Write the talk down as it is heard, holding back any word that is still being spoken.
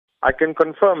I can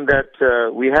confirm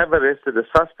that we have arrested a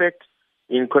suspect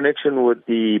in connection with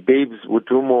the Babes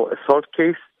Wodumo assault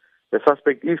case. The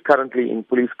suspect is currently in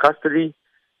police custody,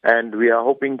 and we are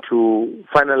hoping to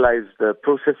finalize the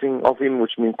processing of him,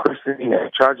 which means questioning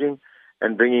and charging,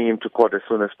 and bringing him to court as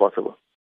soon as possible.